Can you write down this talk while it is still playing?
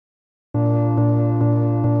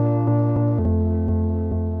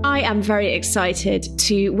am very excited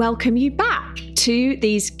to welcome you back to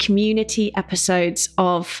these community episodes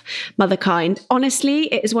of Motherkind. Honestly,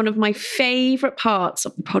 it is one of my favourite parts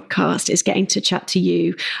of the podcast is getting to chat to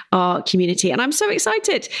you, our community. And I'm so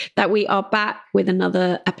excited that we are back with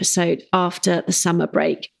another episode after the summer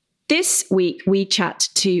break. This week, we chat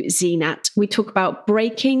to Zeenat. We talk about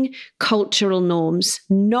breaking cultural norms,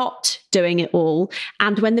 not doing it all,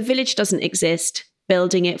 and when the village doesn't exist,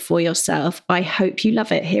 building it for yourself. I hope you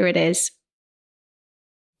love it. Here it is.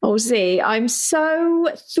 Oh, Z, I'm so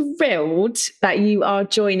thrilled that you are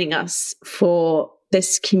joining us for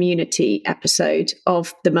this community episode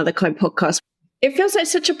of the Motherkind podcast. It feels like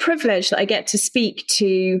such a privilege that I get to speak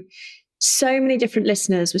to so many different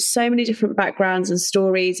listeners with so many different backgrounds and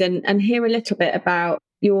stories and hear a little bit about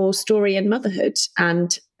your story in motherhood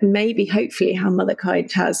and maybe hopefully how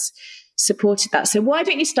Motherkind has supported that. So why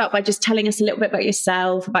don't you start by just telling us a little bit about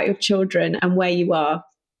yourself, about your children and where you are?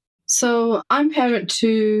 So I'm parent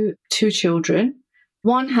to two children.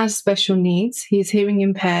 One has special needs. He's hearing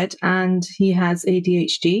impaired and he has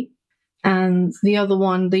ADHD. And the other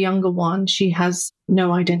one, the younger one, she has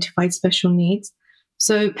no identified special needs.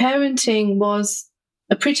 So parenting was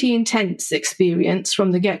a pretty intense experience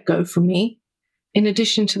from the get-go for me. In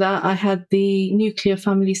addition to that, I had the nuclear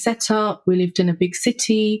family set up. We lived in a big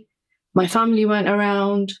city. My family weren't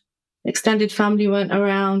around. Extended family weren't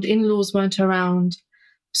around. In-laws weren't around.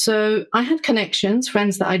 So I had connections,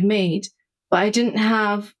 friends that I'd made, but I didn't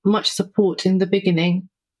have much support in the beginning.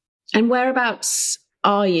 And whereabouts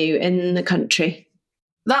are you in the country?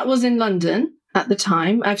 That was in London at the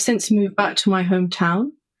time. I've since moved back to my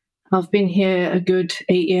hometown. I've been here a good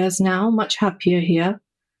 8 years now, much happier here,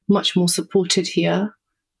 much more supported here.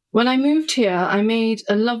 When I moved here, I made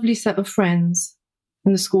a lovely set of friends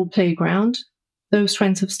in the school playground. Those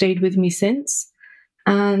friends have stayed with me since.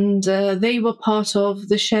 And they were part of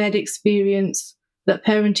the shared experience that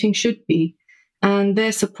parenting should be. And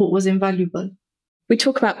their support was invaluable. We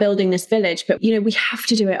talk about building this village, but, we have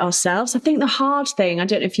to do it ourselves. I think the hard thing, I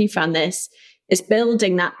don't know if you found this, is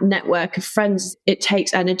building that network of friends. It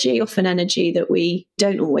takes energy, often energy that we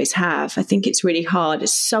don't always have. I think it's really hard.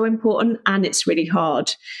 It's so important and it's really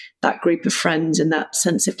hard, that group of friends and that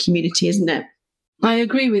sense of community, isn't it? I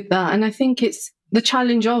agree with that. And I think it's the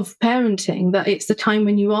challenge of parenting, that it's the time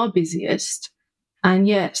when you are busiest and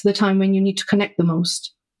yet the time when you need to connect the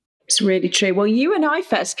most. It's really true. Well, you and I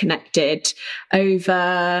first connected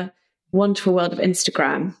over Wonderful World of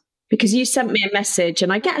Instagram because you sent me a message,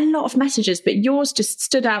 and I get a lot of messages, but yours just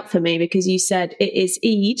stood out for me because you said it is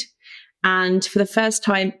Eid. And for the first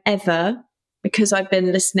time ever, because I've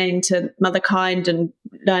been listening to Motherkind and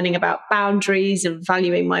learning about boundaries and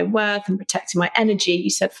valuing my worth and protecting my energy,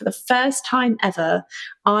 you said for the first time ever,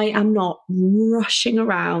 I am not rushing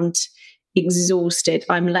around exhausted.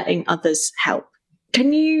 I'm letting others help.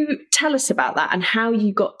 Can you tell us about that and how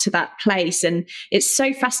you got to that place? And it's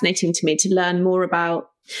so fascinating to me to learn more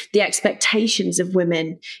about the expectations of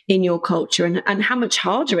women in your culture and how much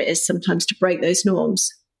harder it is sometimes to break those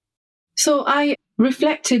norms. So I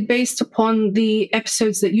reflected based upon the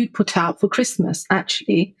episodes that you'd put out for Christmas,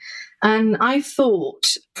 actually. And I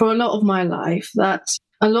thought for a lot of my life that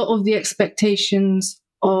a lot of the expectations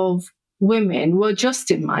of women were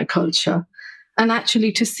just in my culture. And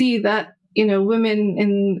actually to see that, women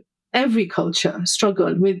in every culture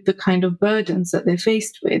struggle with the kind of burdens that they're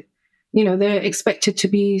faced with. They're expected to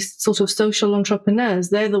be sort of social entrepreneurs.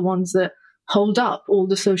 They're the ones that hold up all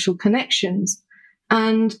the social connections.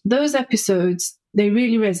 And those episodes, they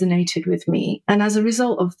really resonated with me. And as a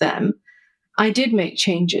result of them, I did make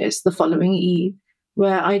changes the following Eid,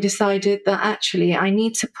 where I decided that actually I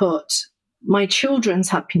need to put my children's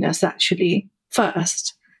happiness actually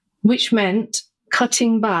first, which meant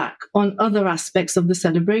cutting back on other aspects of the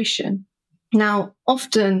celebration. Now,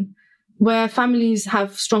 often where families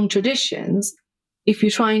have strong traditions, if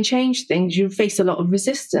you try and change things, you face a lot of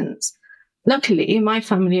resistance. Luckily, my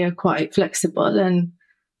family are quite flexible and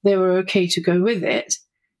they were okay to go with it.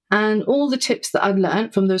 And all the tips that I'd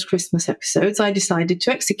learned from those Christmas episodes, I decided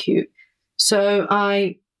to execute. So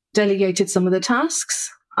I delegated some of the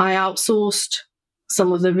tasks. I outsourced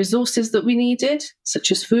some of the resources that we needed,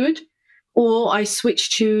 such as food, or I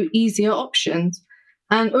switched to easier options.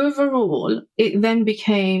 And overall, it then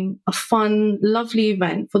became a fun, lovely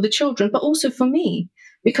event for the children, but also for me,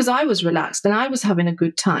 because I was relaxed and I was having a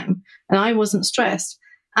good time and I wasn't stressed.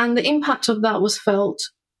 And the impact of that was felt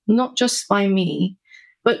not just by me,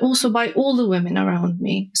 but also by all the women around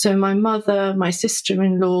me. So my mother, my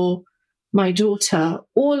sister-in-law, my daughter,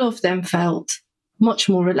 all of them felt much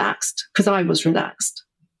more relaxed because I was relaxed.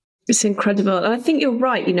 It's incredible. And I think you're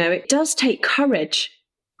right. It does take courage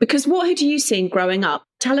Because what had you seen growing up?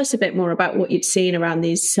 Tell us a bit more about what you'd seen around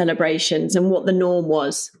these celebrations and what the norm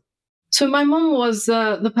was. So my mum was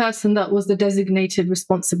the person that was the designated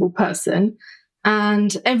responsible person.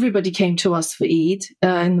 And everybody came to us for Eid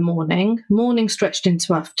in the morning. Morning stretched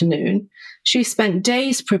into afternoon. She spent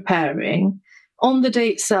days preparing. On the day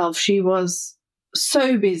itself, she was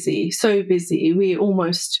so busy, so busy. We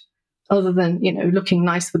almost, other than, looking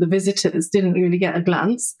nice for the visitors, didn't really get a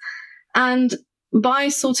glance. And by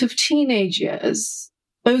sort of teenage years,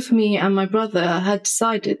 both me and my brother had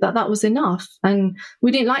decided that that was enough. And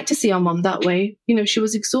we didn't like to see our mum that way. She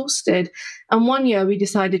was exhausted. And one year we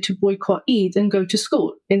decided to boycott Eid and go to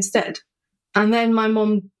school instead. And then my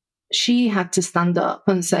mum, she had to stand up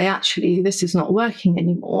and say, actually, this is not working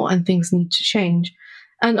anymore and things need to change.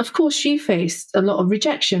 And of course, she faced a lot of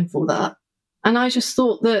rejection for that. And I just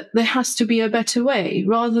thought that there has to be a better way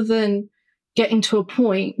rather than getting to a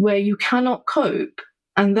point where you cannot cope.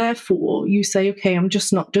 And therefore, you say, okay, I'm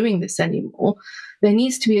just not doing this anymore. There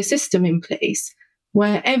needs to be a system in place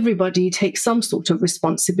where everybody takes some sort of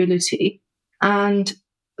responsibility and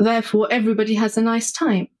therefore everybody has a nice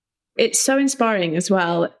time. It's so inspiring as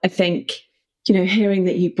well, I think, hearing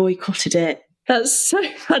that you boycotted it. That's so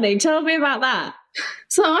funny. Tell me about that.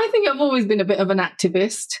 So I think I've always been a bit of an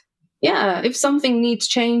activist. Yeah, if something needs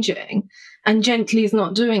changing and Gently is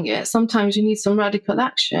not doing it, sometimes you need some radical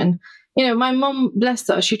action. My mum, bless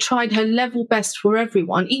her, she tried her level best for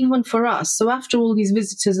everyone, even for us. So after all these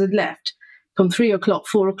visitors had left, from 3 o'clock,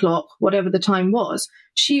 4 o'clock, whatever the time was,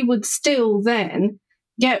 she would still then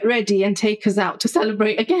get ready and take us out to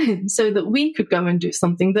celebrate again so that we could go and do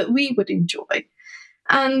something that we would enjoy.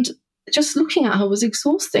 And just looking at her was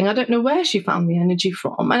exhausting. I don't know where she found the energy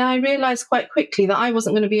from. And I realized quite quickly that I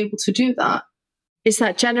wasn't going to be able to do that. It's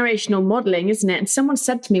that generational modeling, isn't it? And someone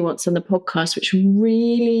said to me once on the podcast, which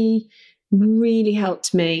really, really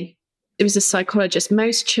helped me. It was a psychologist.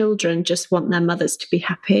 Most children just want their mothers to be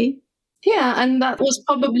happy. Yeah, and that was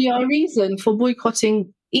probably our reason for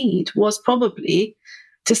boycotting Eid, was probably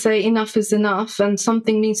to say enough is enough and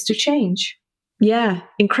something needs to change. Yeah,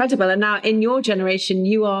 incredible. And now in your generation,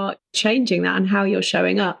 you are changing that and how you're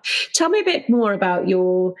showing up. Tell me a bit more about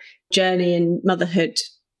your journey in motherhood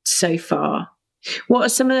so far. What are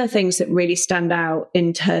some of the things that really stand out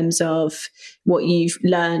in terms of what you've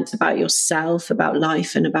learned about yourself, about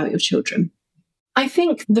life, and about your children? I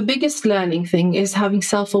think the biggest learning thing is having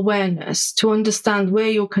self-awareness to understand where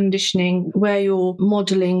your conditioning, where your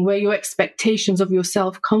modeling, where your expectations of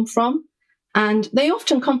yourself come from. And they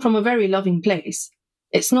often come from a very loving place.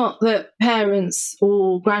 It's not that parents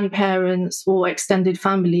or grandparents or extended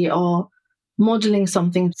family are modeling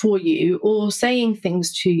something for you or saying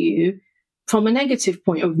things to you from a negative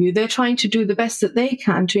point of view. They're trying to do the best that they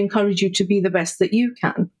can to encourage you to be the best that you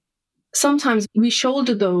can. Sometimes we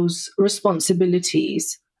shoulder those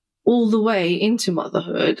responsibilities all the way into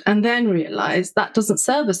motherhood and then realize that doesn't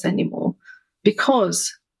serve us anymore,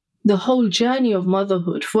 because the whole journey of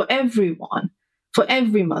motherhood for everyone, for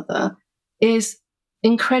every mother, is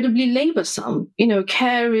incredibly laborsome.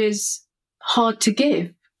 Care is hard to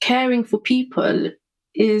give. Caring for people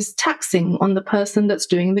is taxing on the person that's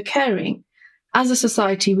doing the caring. As a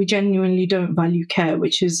society, we genuinely don't value care,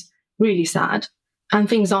 which is really sad. And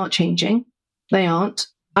things aren't changing. They aren't.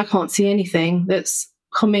 I can't see anything that's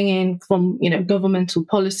coming in from, governmental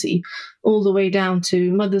policy all the way down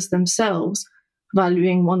to mothers themselves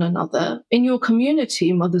valuing one another. In your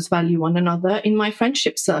community, mothers value one another. In my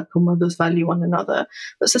friendship circle, mothers value one another.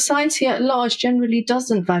 But society at large generally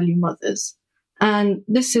doesn't value mothers. And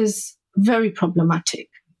this is very problematic.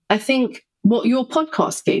 I think what your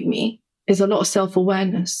podcast gave me is a lot of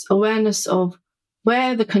self-awareness, awareness of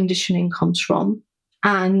where the conditioning comes from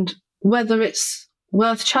and whether it's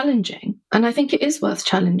worth challenging. And I think it is worth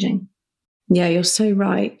challenging. Yeah, you're so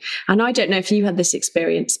right. And I don't know if you had this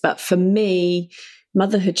experience, but for me,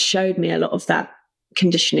 motherhood showed me a lot of that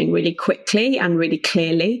conditioning really quickly and really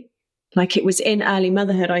clearly. Like, it was in early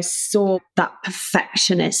motherhood, I saw that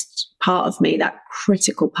perfectionist part of me, that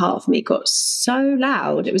critical part of me got so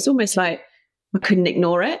loud. It was almost like I couldn't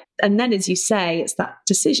ignore it. And then, as you say, it's that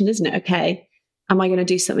decision, isn't it? Okay, am I going to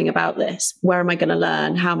do something about this? Where am I going to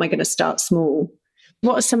learn? How am I going to start small?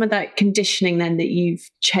 What are some of that conditioning then that you've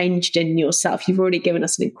changed in yourself? You've already given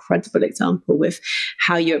us an incredible example with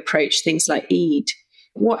how you approach things like Eid.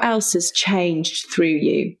 What else has changed through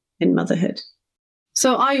you in motherhood?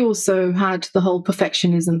 So I also had the whole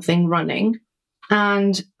perfectionism thing running,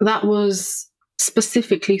 and that was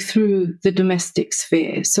specifically through the domestic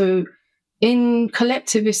sphere. So in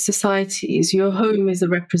collectivist societies, your home is a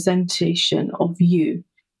representation of you.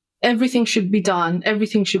 everything should be done.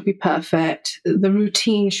 Everything should be perfect. The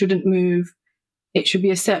routine shouldn't move. It should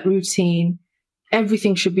be a set routine.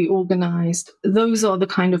 Everything should be organized. Those are the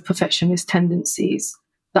kind of perfectionist tendencies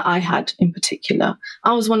that I had in particular.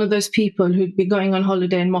 I was one of those people who'd be going on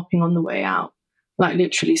holiday and mopping on the way out, like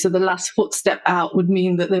literally. So the last footstep out would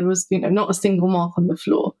mean that there was, not a single mark on the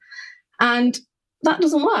floor. And that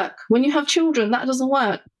doesn't work. When you have children, that doesn't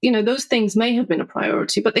work. Those things may have been a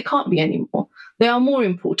priority, but they can't be anymore. There are more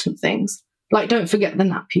important things, like don't forget the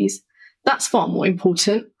nappies. That's far more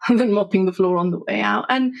important than mopping the floor on the way out.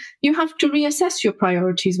 And you have to reassess your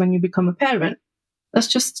priorities when you become a parent. That's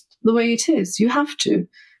just the way it is. You have to.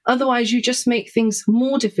 Otherwise, you just make things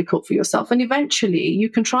more difficult for yourself. And eventually, you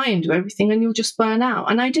can try and do everything and you'll just burn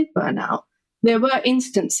out. And I did burn out. There were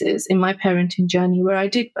instances in my parenting journey where I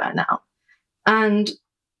did burn out. And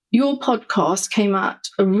your podcast came at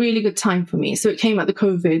a really good time for me. So it came at the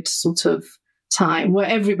COVID sort of time where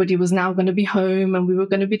everybody was now going to be home and we were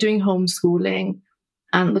going to be doing homeschooling,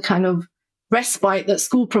 and the kind of respite that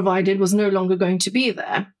school provided was no longer going to be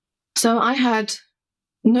there. So I had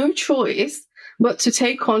no choice but to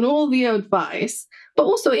take on all the advice, but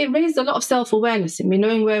also it raised a lot of self-awareness in me,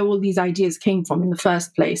 knowing where all these ideas came from in the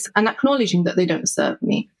first place and acknowledging that they don't serve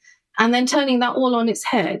me, and then turning that all on its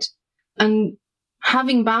head and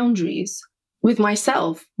having boundaries with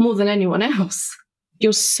myself more than anyone else.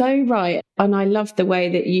 You're so right. And I love the way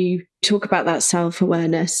that you talk about that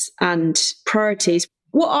self-awareness and priorities.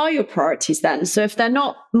 What are your priorities then? So if they're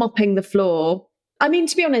not mopping the floor, I mean,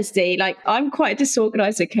 to be honest, I'm quite a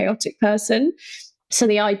disorganized and chaotic person. So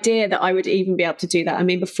the idea that I would even be able to do that, I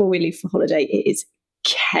mean, before we leave for holiday, it is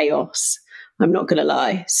chaos. I'm not going to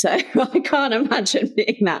lie. So I can't imagine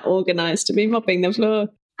being that organized to be mopping the floor.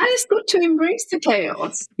 And it's good to embrace the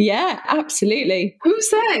chaos. Yeah, absolutely. Who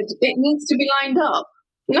said it needs to be lined up?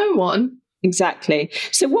 No one. Exactly.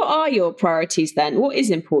 So what are your priorities then? What is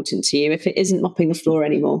important to you if it isn't mopping the floor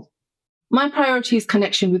anymore? My priority is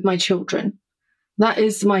connection with my children. That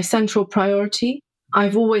is my central priority.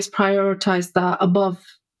 I've always prioritized that above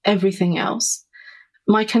everything else.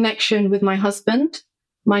 My connection with my husband,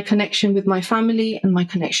 my connection with my family, and my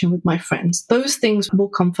connection with my friends. Those things will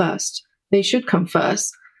come first. They should come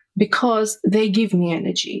first because they give me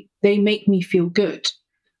energy. They make me feel good.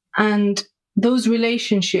 And those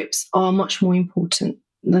relationships are much more important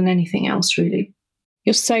than anything else, really.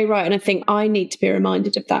 You're so right. And I think I need to be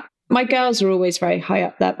reminded of that. My girls are always very high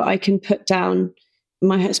up there, but I can put down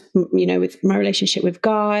my husband, with my relationship with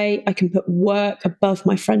Guy. I can put work above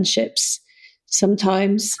my friendships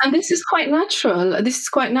sometimes. And this is quite natural.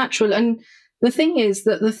 And the thing is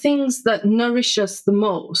that the things that nourish us the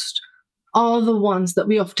most are the ones that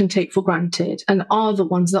we often take for granted and are the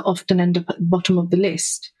ones that often end up at the bottom of the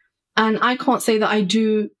list. And I can't say that I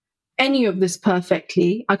do any of this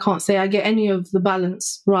perfectly. I can't say I get any of the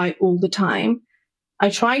balance right all the time. I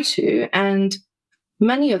try to, and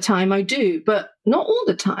many a time I do, but not all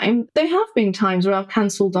the time. There have been times where I've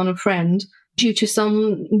cancelled on a friend due to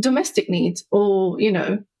some domestic needs or,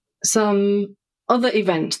 some other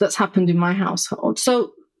event that's happened in my household.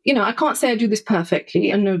 So, I can't say I do this perfectly,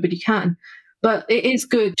 and nobody can, but it is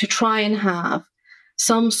good to try and have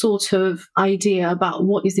some sort of idea about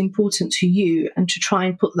what is important to you and to try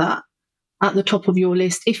and put that at the top of your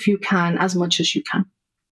list if you can, as much as you can.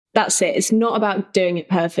 That's it. It's not about doing it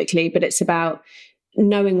perfectly, but it's about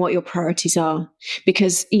knowing what your priorities are.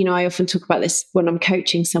 Because, I often talk about this when I'm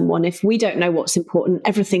coaching someone. If we don't know what's important,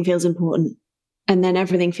 everything feels important. And then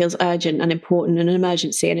everything feels urgent and important and an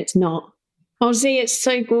emergency, and it's not. Oh, Z, it's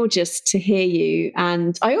so gorgeous to hear you.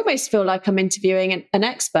 And I almost feel like I'm interviewing an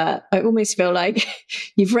expert. I almost feel like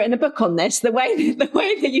you've written a book on this, the way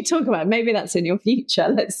that you talk about it. Maybe that's in your future.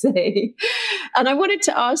 Let's see. And I wanted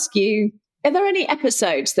to ask you, are there any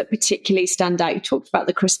episodes that particularly stand out? You talked about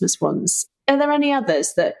the Christmas ones. Are there any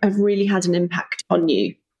others that have really had an impact on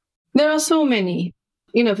you? There are so many.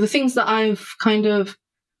 The things that I've kind of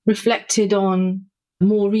reflected on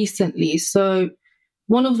more recently. So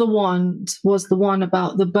one of the ones was the one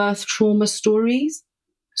about the birth trauma stories.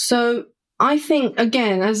 So I think,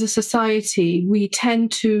 again, as a society, we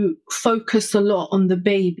tend to focus a lot on the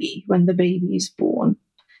baby when the baby is born.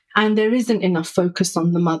 And there isn't enough focus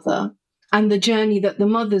on the mother and the journey that the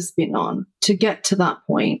mother's been on to get to that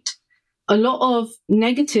point. A lot of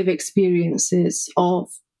negative experiences of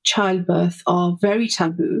childbirth are very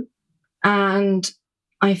taboo. And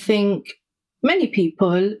I think many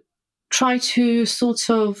people try to sort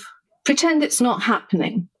of pretend it's not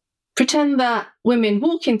happening, pretend that women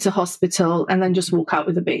walk into hospital and then just walk out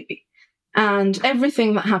with a baby. And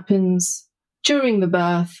everything that happens during the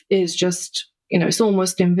birth is just, it's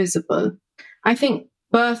almost invisible. I think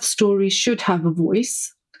birth stories should have a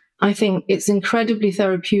voice. I think it's incredibly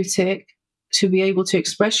therapeutic to be able to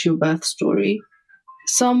express your birth story.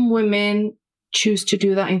 Some women choose to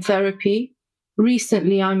do that in therapy.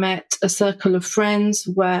 Recently, I met a circle of friends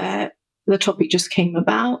where the topic just came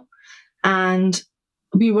about, and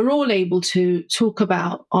we were all able to talk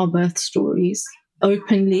about our birth stories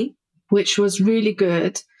openly, which was really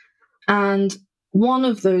good. And one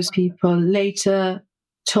of those people later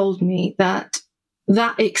told me that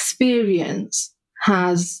that experience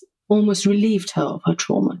has almost relieved her of her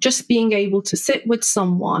trauma. Just being able to sit with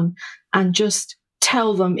someone and just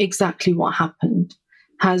tell them exactly what happened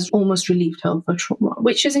has almost relieved her of her trauma,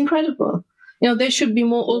 which is incredible. There should be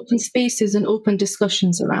more open spaces and open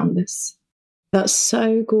discussions around this. That's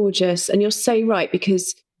so gorgeous. And you're so right,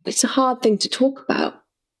 because it's a hard thing to talk about.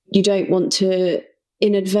 You don't want to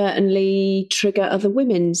inadvertently trigger other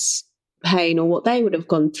women's pain or what they would have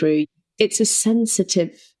gone through. It's a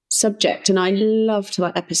sensitive subject. And I loved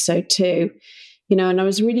that episode too. And I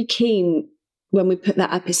was really keen when we put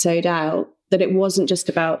that episode out that it wasn't just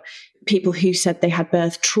about people who said they had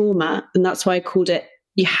birth trauma. And that's why I called it,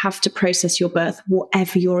 you have to process your birth,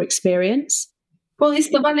 whatever your experience. Well, it's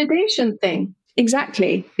the validation thing.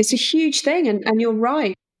 Exactly. It's a huge thing. And you're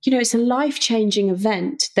right. It's a life-changing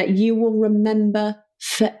event that you will remember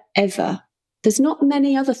forever. There's not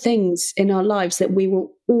many other things in our lives that we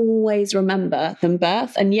will always remember than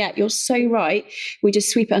birth. And yet, you're so right. We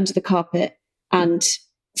just sweep it under the carpet and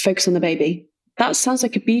focus on the baby. That sounds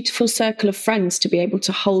like a beautiful circle of friends to be able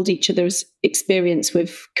to hold each other's experience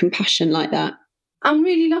with compassion like that. I'm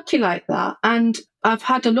really lucky like that. And I've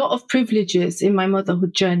had a lot of privileges in my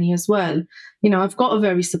motherhood journey as well. I've got a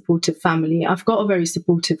very supportive family. I've got a very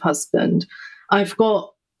supportive husband. I've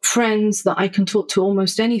got friends that I can talk to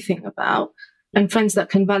almost anything about, and friends that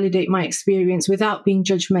can validate my experience without being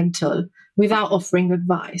judgmental, without offering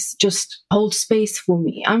advice, just hold space for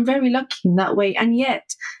me. I'm very lucky in that way. And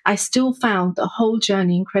yet I still found the whole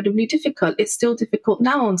journey incredibly difficult. It's still difficult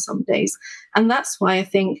now on some days. And that's why I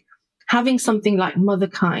think having something like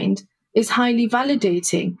Motherkind is highly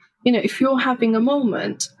validating. If you're having a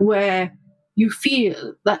moment where you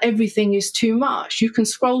feel that everything is too much, you can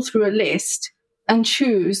scroll through a list and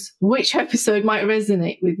choose which episode might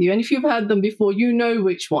resonate with you. And if you've heard them before,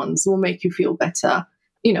 which ones will make you feel better,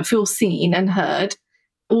 feel seen and heard,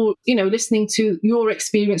 or, listening to your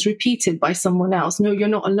experience repeated by someone else. No, you're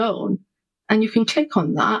not alone. And you can click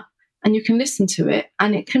on that and you can listen to it,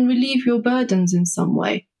 and it can relieve your burdens in some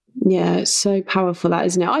way. Yeah, it's so powerful, that,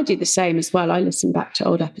 isn't it? I do the same as well. I listen back to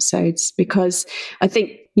old episodes because I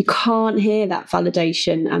think you can't hear that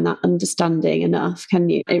validation and that understanding enough, can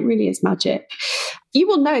you? It really is magic. You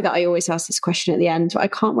will know that I always ask this question at the end, but I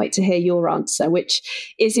can't wait to hear your answer,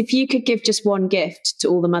 which is, if you could give just one gift to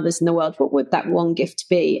all the mothers in the world, what would that one gift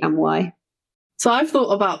be and why? So I've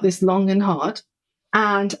thought about this long and hard,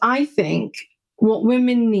 and I think what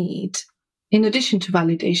women need, in addition to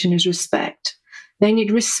validation, is respect. They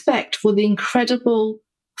need respect for the incredible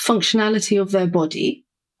functionality of their body,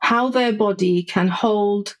 how their body can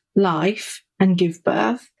hold life and give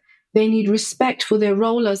birth. They need respect for their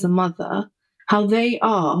role as a mother, how they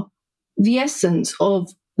are the essence of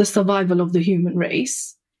the survival of the human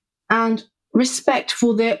race, and respect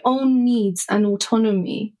for their own needs and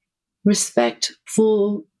autonomy, respect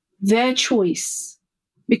for their choice,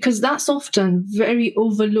 because that's often very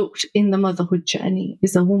overlooked in the motherhood journey,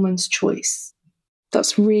 is a woman's choice.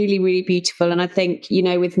 That's really, really beautiful. And I think,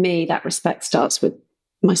 with me, that respect starts with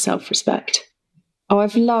my self-respect. Oh,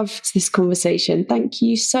 I've loved this conversation. Thank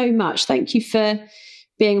you so much. Thank you for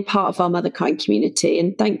being a part of our Motherkind community.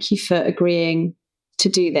 And thank you for agreeing to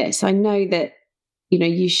do this. I know that,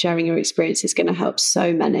 you sharing your experience is going to help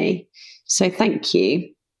so many. So thank you.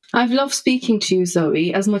 I've loved speaking to you,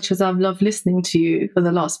 Zoe, as much as I've loved listening to you for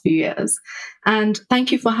the last few years. And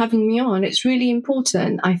thank you for having me on. It's really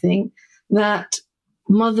important, I think, that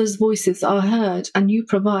mothers' voices are heard, and you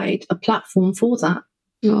provide a platform for that.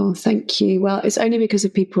 Oh, thank you. Well, it's only because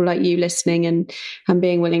of people like you listening and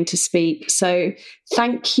being willing to speak. So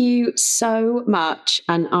thank you so much.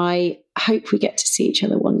 And I hope we get to see each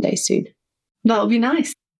other one day soon. That would be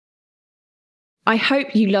nice. I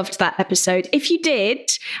hope you loved that episode. If you did,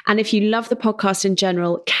 and if you love the podcast in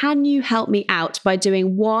general, can you help me out by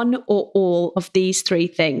doing one or all of these three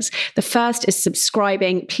things? The first is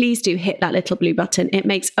subscribing. Please do hit that little blue button. It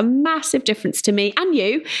makes a massive difference to me and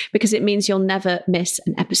you, because it means you'll never miss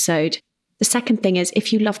an episode. The second thing is,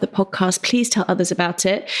 if you love the podcast, please tell others about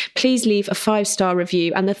it. Please leave a 5-star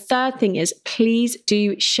review. And the third thing is, please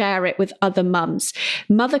do share it with other mums.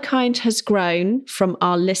 Motherkind has grown from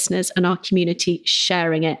our listeners and our community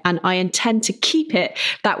sharing it, and I intend to keep it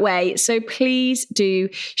that way. So please do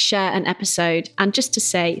share an episode. And just to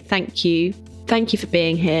say thank you. Thank you for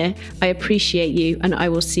being here. I appreciate you, and I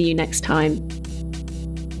will see you next time.